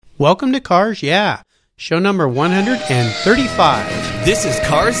Welcome to Cars Yeah, show number 135. This is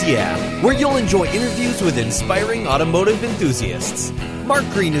Cars Yeah, where you'll enjoy interviews with inspiring automotive enthusiasts. Mark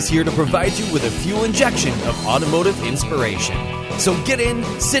Green is here to provide you with a fuel injection of automotive inspiration. So get in,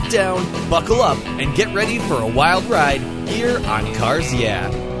 sit down, buckle up, and get ready for a wild ride here on Cars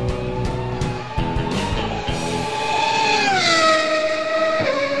Yeah.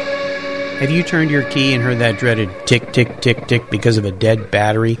 Have you turned your key and heard that dreaded tick, tick, tick, tick because of a dead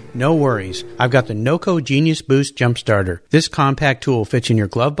battery? No worries. I've got the NOCO Genius Boost Jump Starter. This compact tool fits in your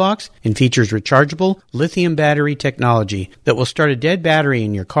glove box and features rechargeable lithium battery technology that will start a dead battery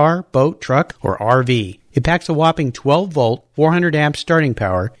in your car, boat, truck, or RV. It packs a whopping 12-volt, 400 amp starting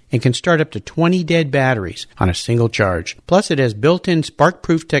power and can start up to 20 dead batteries on a single charge. Plus, it has built-in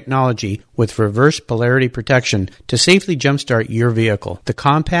spark-proof technology with reverse polarity protection to safely jumpstart your vehicle. The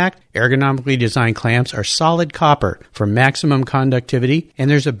compact, ergonomically designed clamps are solid copper for maximum conductivity, and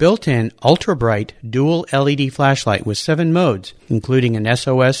there's a built-in ultra-bright dual LED flashlight with 7 modes, including an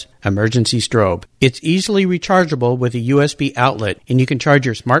SOS emergency strobe. It's easily rechargeable with a USB outlet, and you can charge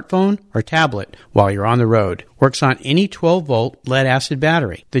your smartphone or tablet while you're on the road. Works on any 12-volt lead-acid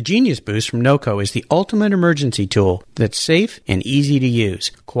battery. The Genius Boost from NOCO is the ultimate emergency tool that's safe and easy to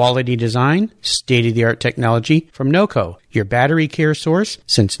use. Quality design, state-of-the-art technology from NOCO, your battery care source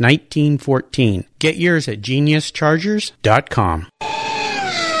since 1914. Get yours at geniuschargers.com.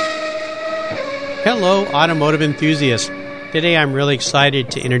 Hello, automotive enthusiasts. Today I'm really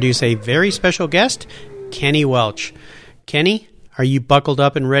excited to introduce a very special guest, Kenny Welch. Kenny, are you buckled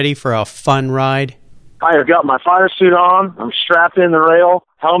up and ready for a fun ride? I've got my fire suit on, I'm strapped in the rail,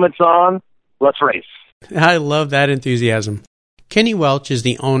 helmet's on, let's race. I love that enthusiasm. Kenny Welch is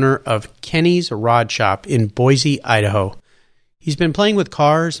the owner of Kenny's Rod Shop in Boise, Idaho. He's been playing with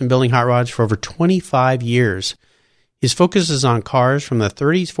cars and building hot rods for over 25 years. His focus is on cars from the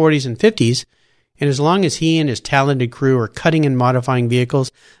 30s, 40s, and 50s, and as long as he and his talented crew are cutting and modifying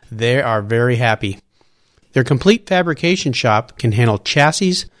vehicles, they are very happy. Their complete fabrication shop can handle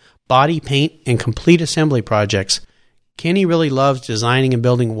chassis, body paint, and complete assembly projects. Kenny really loves designing and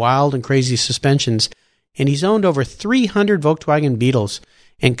building wild and crazy suspensions, and he's owned over 300 Volkswagen Beetles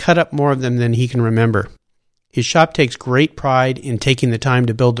and cut up more of them than he can remember. His shop takes great pride in taking the time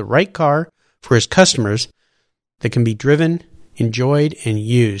to build the right car for his customers that can be driven, enjoyed, and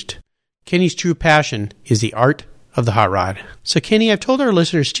used. Kenny's true passion is the art of the hot rod. So Kenny, I've told our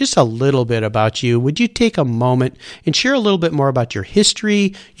listeners just a little bit about you. Would you take a moment and share a little bit more about your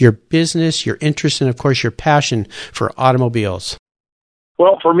history, your business, your interest, and of course your passion for automobiles?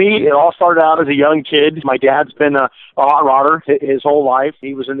 Well, for me, it all started out as a young kid. My dad's been a hot rodder his whole life.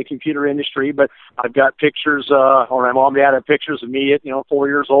 He was in the computer industry, but I've got pictures, or my mom and dad have pictures of me at 4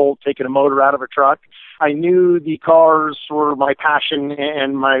 years old taking a motor out of a truck. I knew the cars were my passion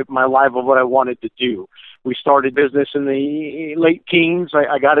and my life of what I wanted to do. We started business in the late teens.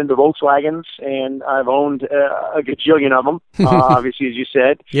 I got into Volkswagens, and I've owned a gajillion of them, obviously, as you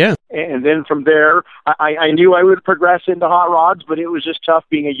said. Yeah. And then from there, I knew I would progress into hot rods, but it was just tough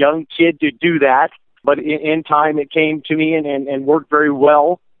being a young kid to do that. But in time, it came to me and worked very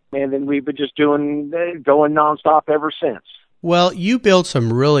well. And then we've been just going nonstop ever since. Well, you build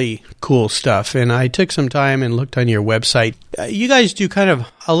some really cool stuff, and I took some time and looked on your website. You guys do kind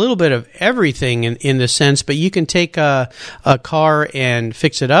of a little bit of everything in the sense, but you can take a car and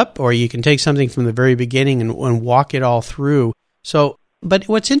fix it up, or you can take something from the very beginning and walk it all through. So, but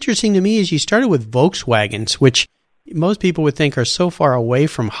what's interesting to me is you started with Volkswagens, which most people would think are so far away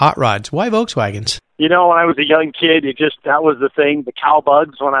from hot rods. Why Volkswagens? When I was a young kid, that was the thing, the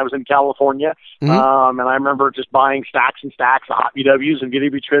cowbugs when I was in California. Mm-hmm. And I remember just buying stacks and stacks of Hot VWs and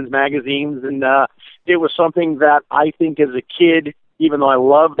VW Trends magazines. And it was something that I think as a kid, even though I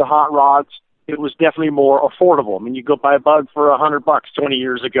loved the hot rods, it was definitely more affordable. I mean, you go buy a bug for $100 20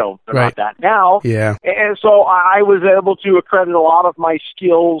 years ago. They're right. Not that now. Yeah. And so I was able to accredit a lot of my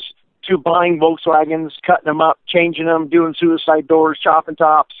skills to buying Volkswagens, cutting them up, changing them, doing suicide doors, chopping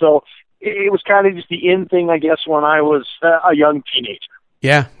tops. So it was kind of just the in thing, I guess, when I was a young teenager.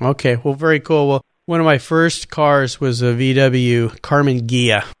 Yeah. Okay. Well, very cool. Well, one of my first cars was a VW Carmen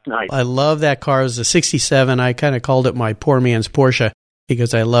Ghia. Nice. I love that car. It was a 67. I kind of called it my poor man's Porsche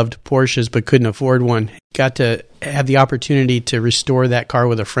because I loved Porsches but couldn't afford one. Got to have the opportunity to restore that car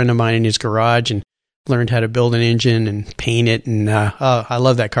with a friend of mine in his garage and learned how to build an engine and paint it. And I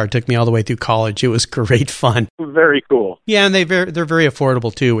love that car. It took me all the way through college. It was great fun. Very cool. Yeah, and they're very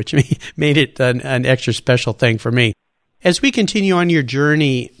affordable too, which made it an extra special thing for me. As we continue on your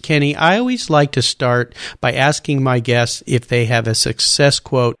journey, Kenny, I always like to start by asking my guests if they have a success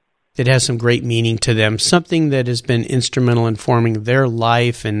quote that has some great meaning to them, something that has been instrumental in forming their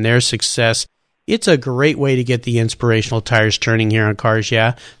life and their success. It's a great way to get the inspirational tires turning here on Cars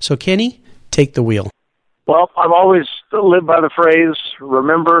Yeah. So, Kenny, take the wheel. Well, I've always lived by the phrase,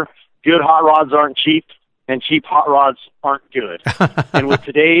 remember, good hot rods aren't cheap, and cheap hot rods aren't good. and with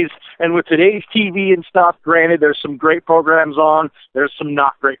today's TV and stuff, granted, there's some great programs on, there's some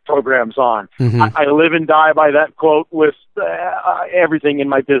not great programs on. Mm-hmm. I live and die by that quote with everything in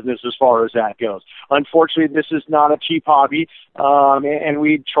my business as far as that goes. Unfortunately, this is not a cheap hobby, and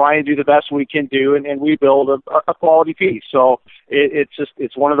we try and do the best we can do, and we build a quality piece. So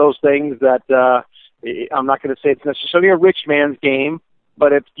it's one of those things that I'm not going to say it's necessarily a rich man's game,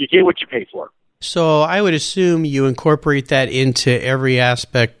 but you get what you pay for. So I would assume you incorporate that into every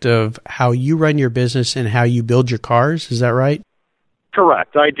aspect of how you run your business and how you build your cars. Is that right?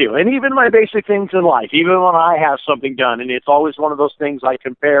 Correct, I do. And even my basic things in life, even when I have something done, and it's always one of those things I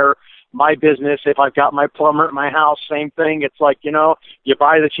compare my business. If I've got my plumber at my house, same thing. It's like, you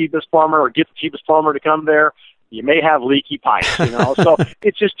buy the cheapest plumber or get the cheapest plumber to come there. You may have leaky pipes, So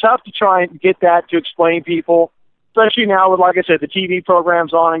it's just tough to try and get that to explain people. Especially now with, like I said, the TV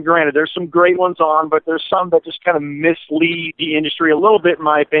programs on, and granted, there's some great ones on, but there's some that just kind of mislead the industry a little bit, in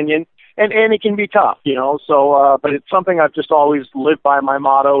my opinion, and it can be tough, So, but it's something I've just always lived by, my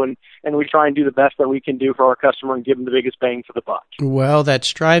motto, and we try and do the best that we can do for our customer and give them the biggest bang for the buck. Well, that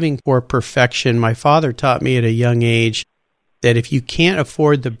striving for perfection, my father taught me at a young age that if you can't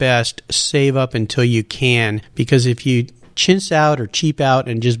afford the best, save up until you can, because if you chintz out or cheap out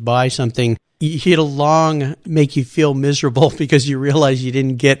and just buy something, it'll make you feel miserable because you realize you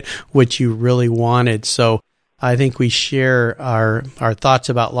didn't get what you really wanted. So I think we share our thoughts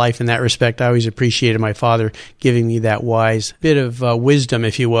about life in that respect. I always appreciated my father giving me that wise bit of wisdom,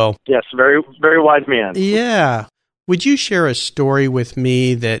 if you will. Yes, very, very wise man. Yeah. Would you share a story with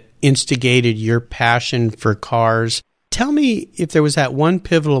me that instigated your passion for cars? Tell me if there was that one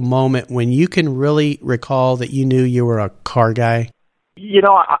pivotal moment when you can really recall that you knew you were a car guy.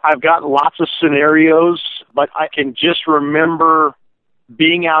 I've got lots of scenarios, but I can just remember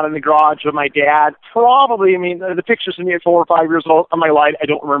being out in the garage with my dad. Probably, the pictures of me at 4 or 5 years old, on my life, I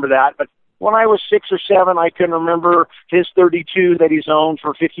don't remember that. But when I was 6 or 7, I can remember his 32 that he's owned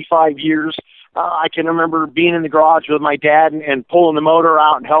for 55 years. I can remember being in the garage with my dad and pulling the motor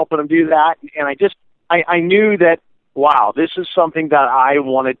out and helping him do that. And I knew that, wow, this is something that I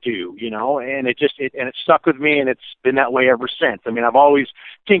want to do, and it stuck with me, and it's been that way ever since. I've always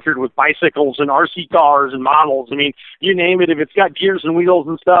tinkered with bicycles and RC cars and models. You name it, if it's got gears and wheels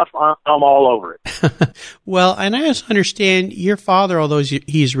and stuff, I'm all over it. Well, and I also understand your father, although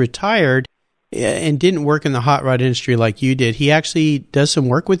he's retired and didn't work in the hot rod industry like you did, he actually does some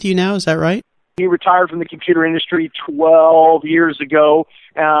work with you now, is that right? He retired from the computer industry 12 years ago,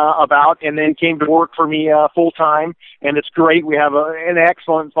 and then came to work for me full-time, and it's great. We have an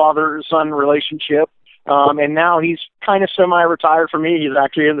excellent father-son relationship, and now he's kind of semi-retired for me. He's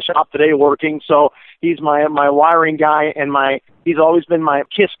actually in the shop today working, so he's my wiring guy, and he's always been my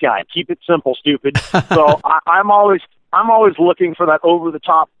KISS guy. Keep it simple, stupid. So I'm always looking for that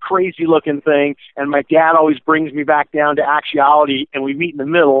over-the-top, crazy-looking thing, and my dad always brings me back down to actuality, and we meet in the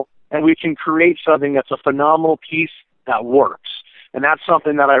middle, and we can create something that's a phenomenal piece that works. And that's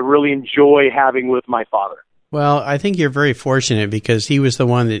something that I really enjoy having with my father. Well, I think you're very fortunate because he was the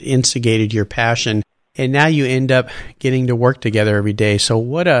one that instigated your passion, and now you end up getting to work together every day. So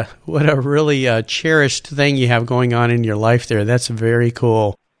what a really cherished thing you have going on in your life there. That's very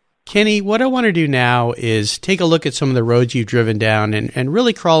cool. Kenny, what I want to do now is take a look at some of the roads you've driven down and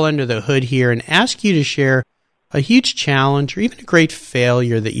really crawl under the hood here and ask you to share a huge challenge or even a great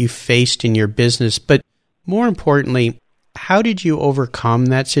failure that you faced in your business. But more importantly, how did you overcome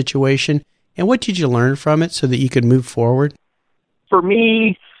that situation, and what did you learn from it so that you could move forward? For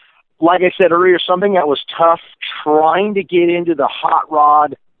me, like I said earlier, something that was tough trying to get into the hot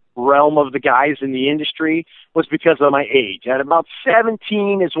rod realm of the guys in the industry was because of my age. At about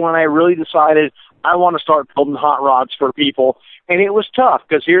 17 is when I really decided I want to start building hot rods for people. And it was tough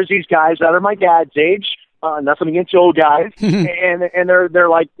because here's these guys that are my dad's age. Nothing against the old guys, and they're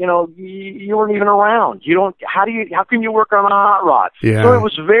like, you weren't even around. How can you work on a hot rod? Yeah. So it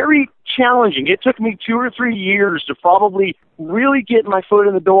was very challenging. It took me 2 or 3 years to probably really get my foot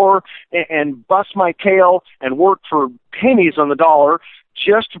in the door and bust my tail and work for pennies on the dollar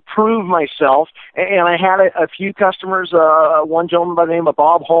just to prove myself. And I had a few customers. One gentleman by the name of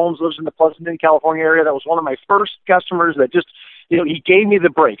Bob Holmes lives in the Pleasanton, California area. That was one of my first customers that just, he gave me the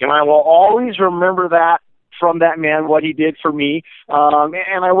break, and I will always remember that from that man what he did for me.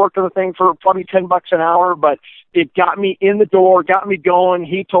 And I worked on the thing for probably $10 an hour, but it got me in the door, got me going.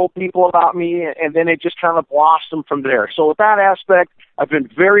 He told people about me, and then it just kind of blossomed from there. So with that aspect, I've been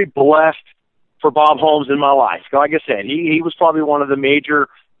very blessed for Bob Holmes in my life. Like I said, he was probably one of the major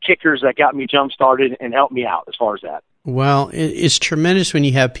kickers that got me jump-started and helped me out as far as that. Well, it's tremendous when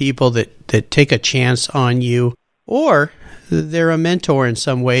you have people that take a chance on you, or they're a mentor in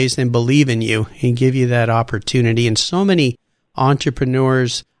some ways and believe in you and give you that opportunity. And so many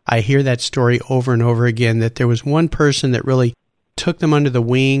entrepreneurs, I hear that story over and over again, that there was one person that really took them under the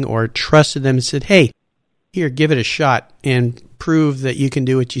wing or trusted them and said, hey, here, give it a shot and prove that you can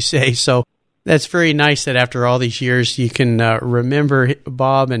do what you say. So that's very nice that after all these years you can remember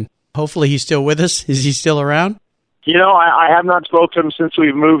Bob, and hopefully he's still with us. Is he still around? You know, I have not spoken to him since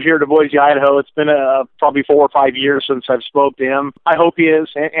we've moved here to Boise, Idaho. It's been probably 4 or 5 years since I've spoke to him. I hope he is,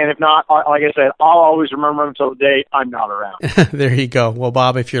 and if not, like I said, I'll always remember him until the day I'm not around. There you go. Well,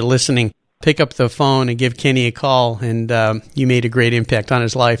 Bob, if you're listening, pick up the phone and give Kenny a call, and you made a great impact on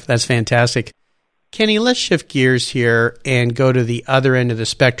his life. That's fantastic. Kenny, let's shift gears here and go to the other end of the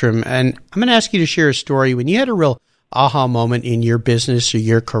spectrum, and I'm going to ask you to share a story when you had a real aha moment in your business or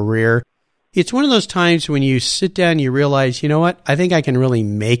your career. It's one of those times when you sit down and you realize, you know what, I think I can really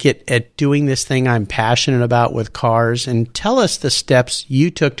make it at doing this thing I'm passionate about with cars. And tell us the steps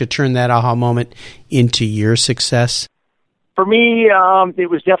you took to turn that aha moment into your success. For me, it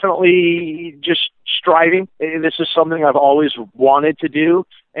was definitely just striving. This is something I've always wanted to do,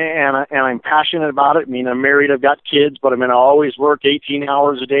 and I'm passionate about it. I mean, I'm married, I've got kids, but I mean, I always worked 18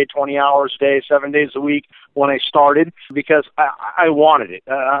 hours a day, 20 hours a day, 7 days a week when I started because I wanted it.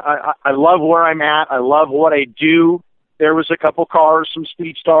 I love where I'm at. I love what I do. There was a couple cars, some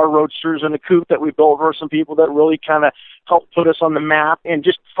Speedstar Roadsters and a coupe that we built for some people that really kind of helped put us on the map, and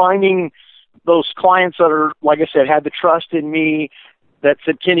just finding those clients that are, like I said, had the trust in me that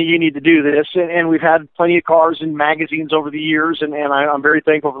said, Kenny, you need to do this. And we've had plenty of cars in magazines over the years, and I'm very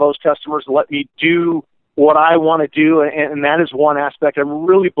thankful for those customers to let me do what I want to do. And that is one aspect I'm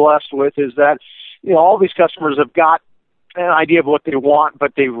really blessed with, is that, you know, all these customers have got an idea of what they want,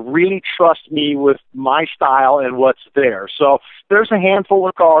 but they really trust me with my style and what's there. So there's a handful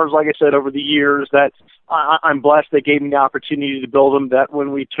of cars, like I said, over the years that I'm blessed they gave me the opportunity to build them, that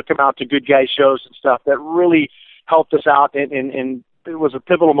when we took them out to Good Guy shows and stuff, that really helped us out, and it was a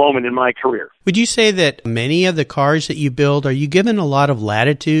pivotal moment in my career. Would you say that many of the cars that you build, are you given a lot of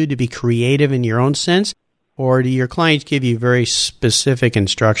latitude to be creative in your own sense, or do your clients give you very specific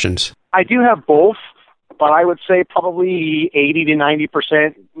instructions? I do have both, but I would say probably 80 to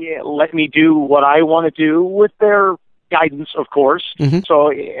 90% let me do what I want to do with their guidance, of course. Mm-hmm. So,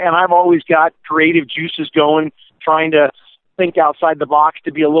 and I've always got creative juices going, trying to think outside the box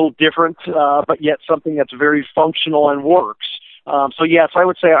to be a little different, but yet something that's very functional and works. So yes, I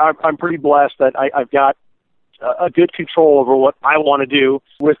would say I'm pretty blessed that I've got a good control over what I want to do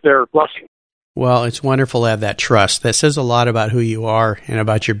with their blessing. Well, it's wonderful to have that trust. That says a lot about who you are and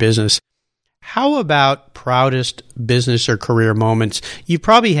about your business. How about proudest business or career moments? You've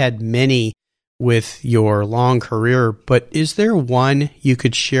probably had many with your long career, but is there one you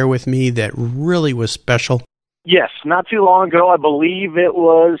could share with me that really was special? Yes, not too long ago, I believe it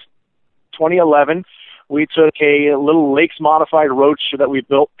was 2011, we took a little Lakes modified Roadster that we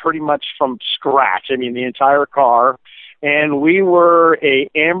built pretty much from scratch. I mean, the entire car. And we were a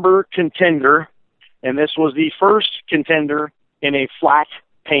amber contender, and this was the first contender in a flat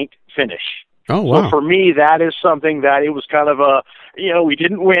paint finish. Oh, wow. So for me, that is something that it was kind of a, you know, we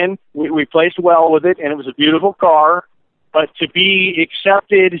didn't win. We placed well with it, and it was a beautiful car. But to be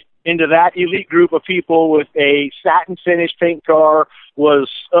accepted into that elite group of people with a satin finish paint car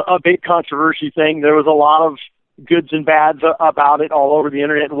was a big controversy thing. There was a lot of goods and bads about it all over the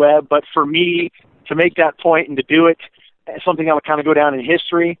internet and web. But for me, to make that point and to do it, something that would kind of go down in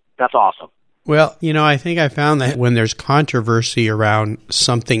history, that's awesome. Well, you know, I think I found that when there's controversy around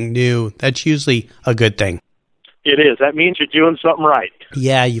something new, that's usually a good thing. It is. That means you're doing something right.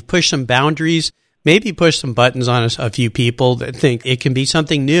 Yeah, you push some boundaries, maybe push some buttons on a few people that think it can be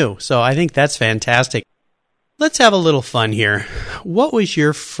something new. So I think that's fantastic. Let's have a little fun here. What was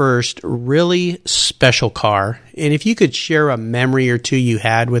your first really special car? And if you could share a memory or two you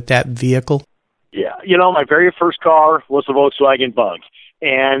had with that vehicle. Yeah, you know, my very first car was the Volkswagen Bug.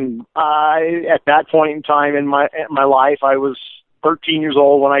 And at that point in time in my life, I was 13 years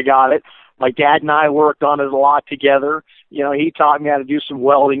old when I got it. My dad and I worked on it a lot together. You know, he taught me how to do some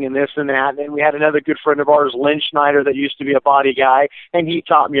welding and this and that. And we had another good friend of ours, Lynn Schneider, that used to be a body guy, and he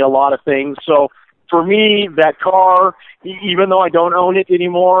taught me a lot of things. So for me, that car, even though I don't own it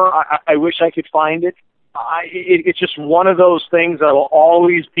anymore, I wish I could find it. it's just one of those things that will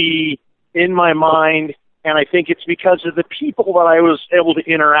always be in my mind, and I think it's because of the people that I was able to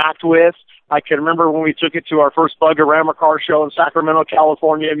interact with. I can remember when we took it to our first Bug-O-Rama car show in Sacramento,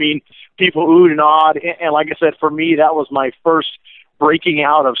 California. I mean, people oohed and awed, and like I said, for me, that was my first breaking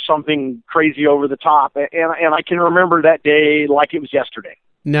out of something crazy over the top, and I can remember that day like it was yesterday.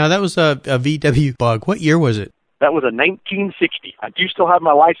 Now, that was a VW Bug. What year was it? That was a 1960. I do still have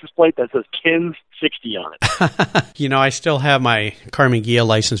my license plate that says Ken's 60 on it. You know, I still have my Carmen Ghia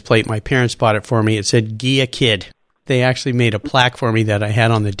license plate. My parents bought it for me. It said Ghia Kid. They actually made a plaque for me that I had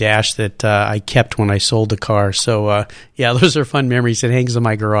on the dash that I kept when I sold the car. So, yeah, those are fun memories. It hangs on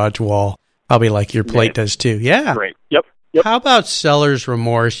my garage wall, probably like your plate does too. Yeah. Great. Yep. How about seller's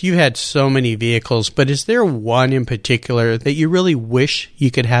remorse? You had so many vehicles, but is there one in particular that you really wish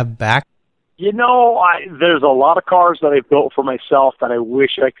you could have back? You know, there's a lot of cars that I built for myself that I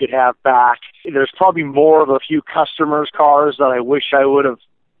wish I could have back. There's probably more of a few customers' cars that I wish I would have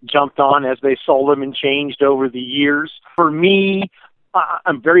jumped on as they sold them and changed over the years. For me,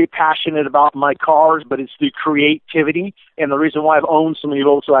 I'm very passionate about my cars, but it's the creativity. And the reason why I've owned so many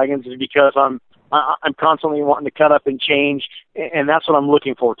Volkswagens is because I'm constantly wanting to cut up and change, and that's what I'm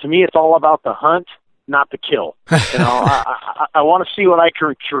looking for. To me, it's all about the hunt, not the kill. You know, I want to see what I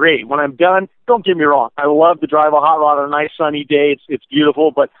can create. When I'm done, don't get me wrong, I love to drive a hot rod on a nice sunny day. It's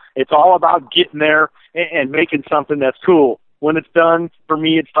beautiful, but it's all about getting there and making something that's cool. When it's done, for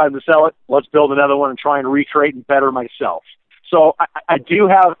me, it's time to sell it. Let's build another one and try and recreate and better myself. So I do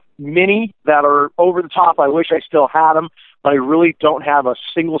have many that are over the top. I wish I still had them, but I really don't have a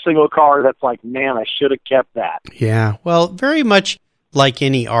single car that's like, man, I should have kept that. Yeah, well, very much like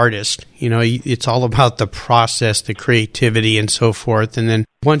any artist, you know, it's all about the process, the creativity, and so forth. And then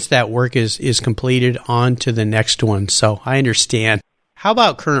once that work is completed, on to the next one. So I understand. How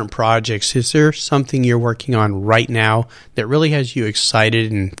about current projects? Is there something you're working on right now that really has you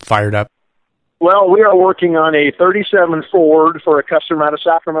excited and fired up? Well, we are working on a 37 Ford for a customer out of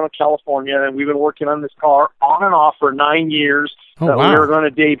Sacramento, California, and we've been working on this car on and off for 9 years. Wow. We are going to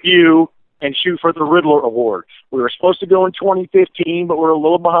debut and shoot for the Riddler Award. We were supposed to go in 2015, but we're a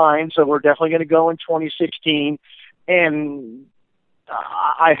little behind, so we're definitely going to go in 2016. And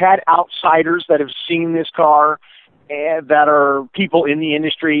I've had outsiders that have seen this car that are people in the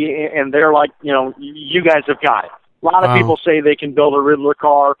industry, and they're like, you know, you guys have got it. A lot of people say they can build a Riddler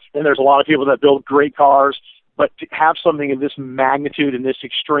car, and there's a lot of people that build great cars, but to have something of this magnitude and this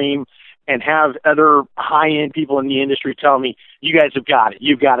extreme and have other high-end people in the industry tell me, you guys have got it,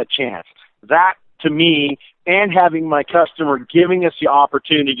 you've got a chance. That, to me, and having my customer giving us the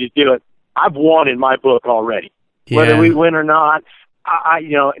opportunity to do it, I've won in my book already. Yeah. Whether we win or not,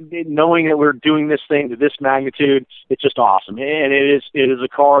 you know, knowing that we're doing this thing to this magnitude, it's just awesome. And it is a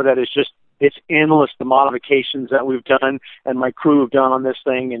car that is just, it's endless, the modifications that we've done and my crew have done on this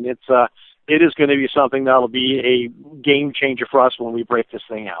thing, and it is going to be something that'll be a game changer for us when we break this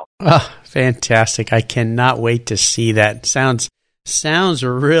thing out. Oh, fantastic. I cannot wait to see that. Sounds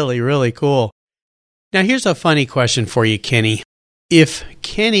really, really cool. Now, here's a funny question for you, Kenny. If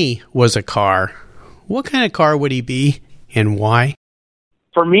Kenny was a car, what kind of car would he be and why?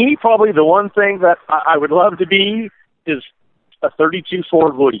 For me, probably the one thing that I would love to be is a 32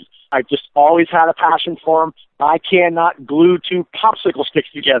 Ford Woody. I've just always had a passion for them. I cannot glue two popsicle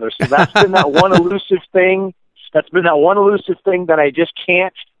sticks together. So that's been that one elusive thing. That I just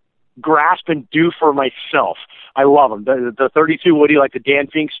can't grasp and do for myself. I love them. The 32 Woody, like the Dan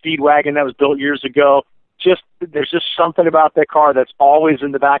Fink Speedwagon that was built years ago. There's just something about that car that's always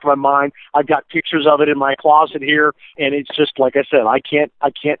in the back of my mind. I've got pictures of it in my closet here, and it's just like I said, I can't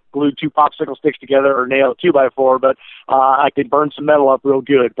glue two popsicle sticks together or nail a 2x4, but I could burn some metal up real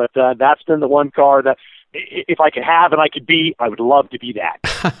good. But that's been the one car that, if I could have and I could be, I would love to be that.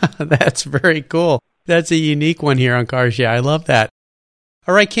 That's very cool. That's a unique one here on Cars Yeah. I love that.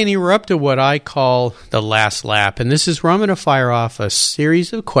 All right, Kenny, we're up to what I call the last lap, and this is where I'm going to fire off a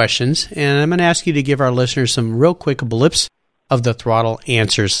series of questions, and I'm going to ask you to give our listeners some real quick blips of the throttle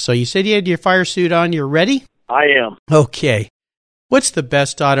answers. So you said you had your fire suit on. You're ready? I am. Okay. What's the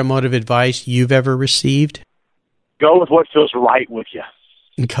best automotive advice you've ever received? Go with what feels right with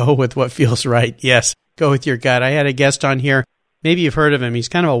you. Go with what feels right. Yes, go with your gut. I had a guest on here. Maybe you've heard of him. He's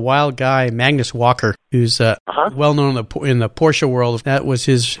kind of a wild guy, Magnus Walker, who's well known in the Porsche world. That was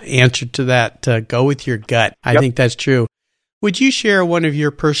his answer to that. Go with your gut. I think that's true. Would you share one of your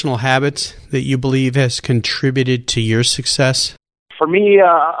personal habits that you believe has contributed to your success? For me,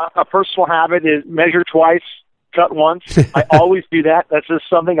 a personal habit is measure twice, cut once. I always do that. That's just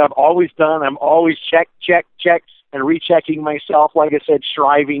something I've always done. I'm always check, and rechecking myself, like I said,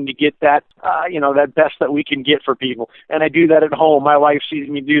 striving to get that, that best that we can get for people. And I do that at home. My wife sees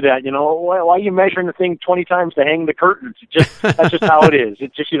me do that. Why are you measuring the thing 20 times to hang the curtains? That's just how it is.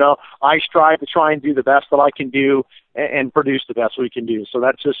 It's just, I strive to try and do the best that I can do and produce the best we can do. So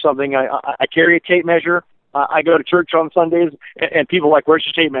that's just something I carry a tape measure. I go to church on Sundays, and people are like, "Where's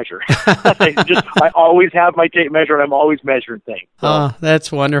your tape measure?" I always have my tape measure, and I'm always measuring things. So. Oh,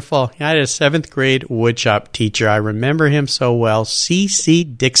 that's wonderful. I had a 7th grade woodshop teacher. I remember him so well, C.C.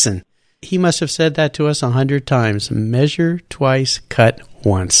 Dixon. He must have said that to us 100 times. Measure twice, cut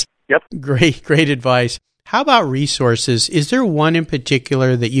once. Yep. Great advice. How about resources? Is there one in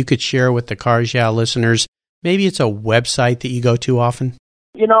particular that you could share with the Cars Yeah listeners? Maybe it's a website that you go to often?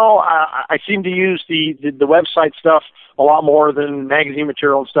 I seem to use the website stuff a lot more than magazine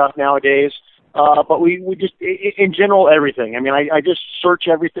material and stuff nowadays. But we just, in general, everything. I mean, I just search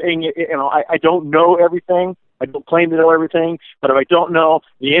everything. I don't know everything. I don't claim to know everything. But if I don't know,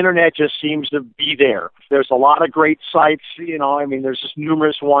 the internet just seems to be there. There's a lot of great sites. There's just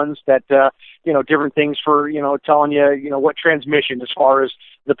numerous ones that, different things for, telling you, what transmission as far as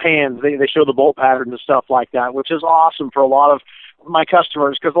the pans. They show the bolt patterns and stuff like that, which is awesome for a lot of my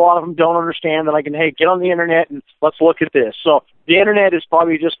customers, because a lot of them don't understand that I can, get on the internet and let's look at this. So the internet is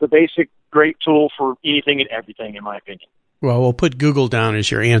probably just the basic great tool for anything and everything, in my opinion. Well, we'll put Google down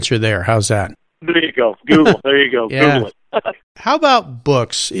as your answer there. How's that? There you go. Google. There you go. Yeah. Google it. How about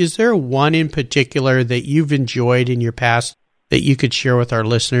books? Is there one in particular that you've enjoyed in your past that you could share with our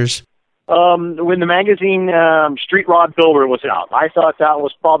listeners? When the magazine Street Rod Builder was out, I thought that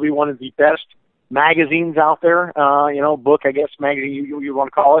was probably one of the best magazines out there, book, I guess, magazine you want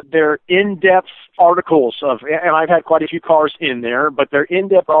to call it. They're in-depth articles and I've had quite a few cars in there, but they're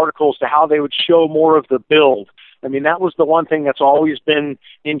in-depth articles to how they would show more of the build. I mean, that was the one thing that's always been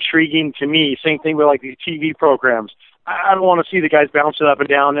intriguing to me. Same thing with like these TV programs. I don't want to see the guys bouncing up and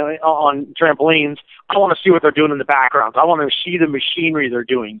down on trampolines. I want to see what they're doing in the background. I want to see the machinery they're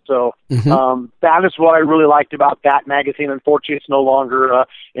doing. So that is what I really liked about that magazine. Unfortunately, it's no longer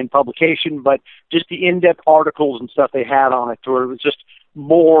in publication, but just the in-depth articles and stuff they had on it, where it was just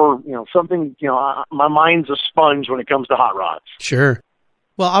more, something, my mind's a sponge when it comes to hot rods. Sure.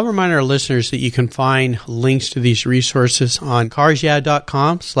 Well, I'll remind our listeners that you can find links to these resources on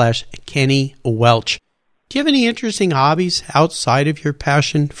carsyeah.com/Kenny Welch. Do you have any interesting hobbies outside of your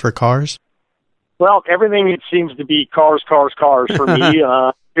passion for cars? Well, everything it seems to be cars for me.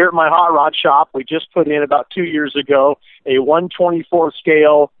 Here at my hot rod shop, we just put in about 2 years ago a 1/24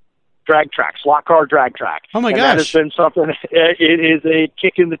 scale drag track, slot car drag track. Oh my gosh. That has been something, it is a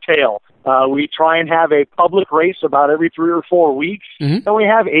kick in the tail. We try and have a public race about every 3 or 4 weeks, and we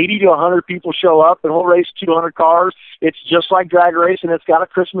have 80 to 100 people show up, and we'll race 200 cars. It's just like drag racing. It's got a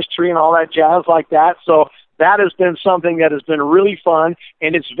Christmas tree and all that jazz like that. So that has been something that has been really fun,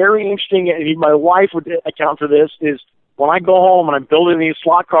 and it's very interesting. And my wife would account for this, is when I go home and I'm building these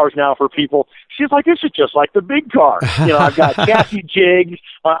slot cars now for people, she's like, this is just like the big car. I've got chassis jigs.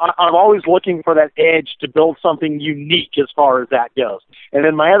 I'm always looking for that edge to build something unique as far as that goes. And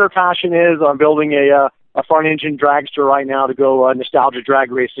then my other passion is I'm building a front engine dragster right now to go nostalgia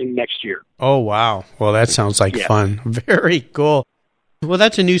drag racing next year. Oh, wow. Well, that sounds like fun. Very cool. Well,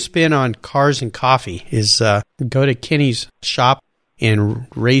 that's a new spin on Cars and Coffee, is go to Kenny's shop and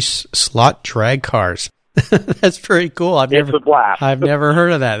race slot drag cars. That's pretty cool. It's a blast. I've never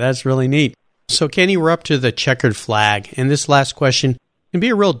heard of that. That's really neat. So, Kenny, we're up to the checkered flag, and this last question can be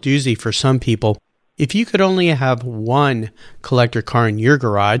a real doozy for some people. If you could only have one collector car in your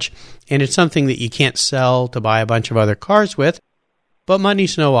garage, and it's something that you can't sell to buy a bunch of other cars with, but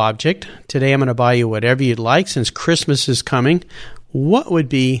money's no object, today I'm going to buy you whatever you'd like since Christmas is coming, what would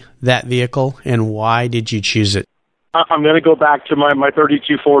be that vehicle, and why did you choose it? I'm going to go back to my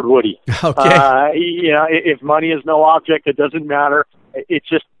 32 Ford Woody. Okay. If money is no object, it doesn't matter. It's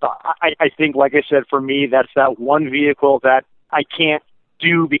just, I think, like I said, for me, that's that one vehicle that I can't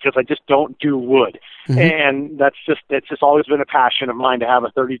do because I just don't do wood. And that's just always been a passion of mine to have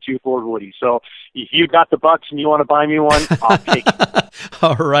a 32 Ford Woody. So if you got the bucks and you want to buy me one, I'll take it.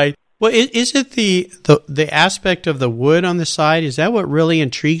 All right. Well, is it the aspect of the wood on the side? Is that what really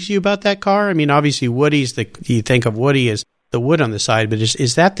intrigues you about that car? I mean, obviously, you think of Woody as the wood on the side, but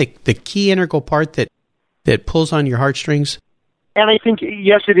is that the key integral part that pulls on your heartstrings? And I think,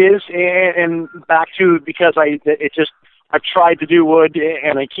 yes, it is. And back to, because I've tried to do wood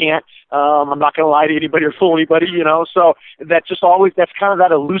and I can't. I'm not going to lie to anybody or fool anybody, So that's kind of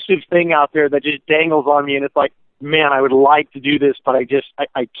that elusive thing out there that just dangles on me. And it's like, man, I would like to do this, but I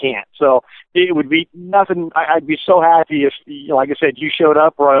can't. So it would be nothing. I'd be so happy if, like I said, you showed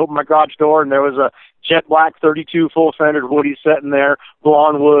up, or I opened my garage door and there was a jet black 32 full-fendered Woody sitting there,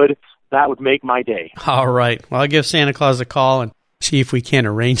 blonde wood. That would make my day. All right. Well, I'll give Santa Claus a call and see if we can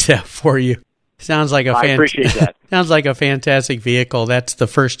arrange that for you. Sounds like I appreciate that. Sounds like a fantastic vehicle. That's the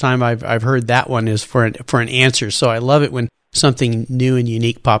first time I've heard that one is for an answer. So I love it when something new and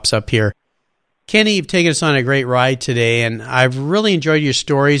unique pops up here. Kenny, you've taken us on a great ride today, and I've really enjoyed your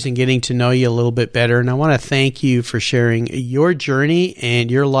stories and getting to know you a little bit better. And I want to thank you for sharing your journey and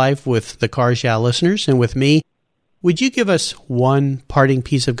your life with the Cars Yeah listeners and with me. Would you give us one parting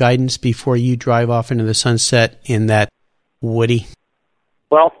piece of guidance before you drive off into the sunset in that Woody?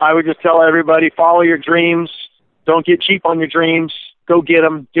 Well, I would just tell everybody, follow your dreams. Don't get cheap on your dreams. Go get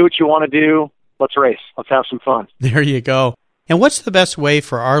them. Do what you want to do. Let's race. Let's have some fun. There you go. And what's the best way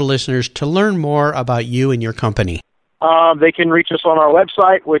for our listeners to learn more about you and your company? They can reach us on our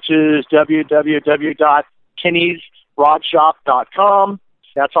website, which is www.kennysrodshop.com.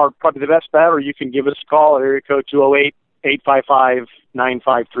 That's probably the best bet, or you can give us a call at area code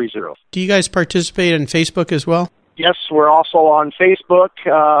 208-855-9530. Do you guys participate in Facebook as well? Yes, we're also on Facebook.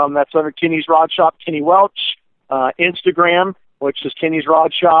 That's under Kenny's Rod Shop, Kenny Welch. Instagram, which is Kenny's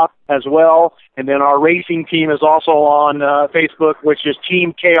Rod Shop as well. And then our racing team is also on Facebook, which is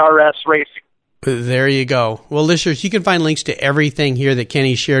Team KRS Racing. There you go. Well, listeners, you can find links to everything here that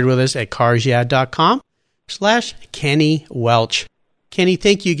Kenny shared with us at carsyeah.com/Kenny Welch. Kenny,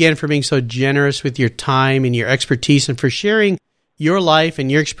 thank you again for being so generous with your time and your expertise and for sharing your life and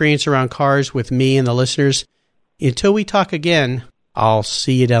your experience around cars with me and the listeners. Until we talk again, I'll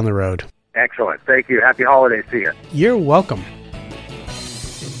see you down the road. Excellent. Thank you. Happy holidays to you. You're welcome.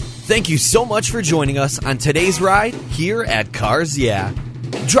 Thank you so much for joining us on today's ride here at Cars Yeah.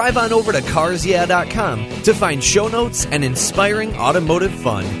 Drive on over to carsyeah.com to find show notes and inspiring automotive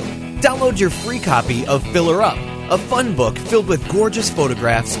fun. Download your free copy of Filler Up, a fun book filled with gorgeous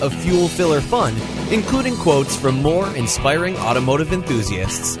photographs of fuel filler fun, including quotes from more inspiring automotive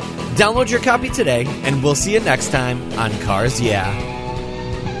enthusiasts. Download your copy today, and we'll see you next time on Cars Yeah.